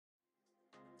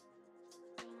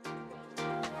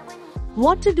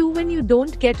What to do when you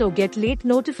don't get late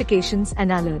notifications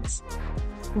and alerts?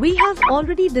 We have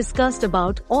already discussed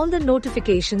about all the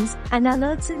notifications and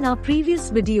alerts in our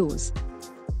previous videos.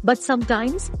 But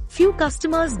sometimes, few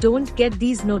customers don't get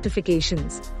these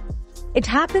notifications. It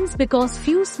happens because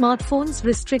few smartphones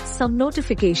restrict some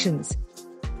notifications.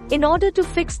 In order to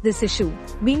fix this issue,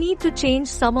 we need to change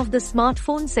some of the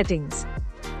smartphone settings.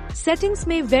 Settings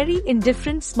may vary in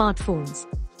different smartphones,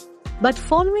 but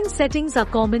following settings are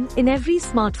common in every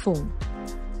smartphone.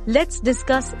 Let's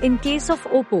discuss in case of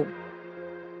Oppo.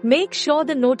 Make sure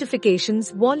the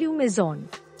notifications volume is on.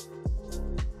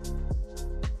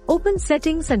 Open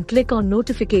Settings and click on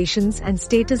Notifications and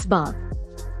Status bar.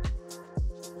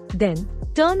 Then,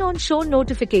 turn on Show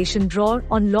Notification Drawer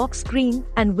on lock screen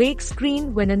and wake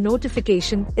screen when a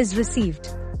notification is received.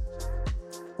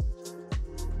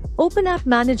 Open App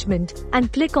Management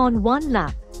and click on One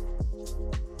Lap.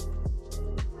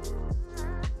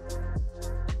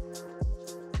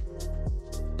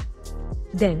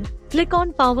 Then, click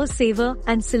on Power Saver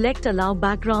and select Allow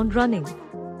Background Running.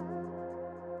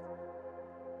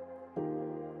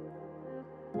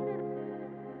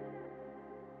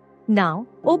 Now,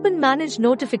 open Manage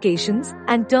Notifications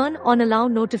and turn on Allow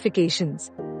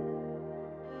Notifications.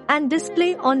 And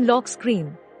display on lock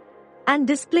screen. And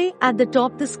display at the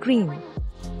top the screen.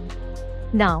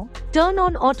 Now, turn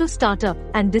on Auto Startup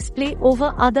and display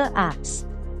over other apps.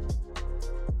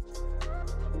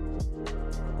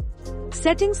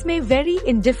 Settings may vary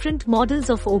in different models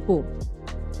of Oppo.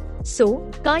 So,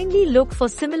 kindly look for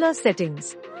similar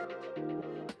settings.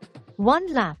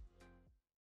 One Lap.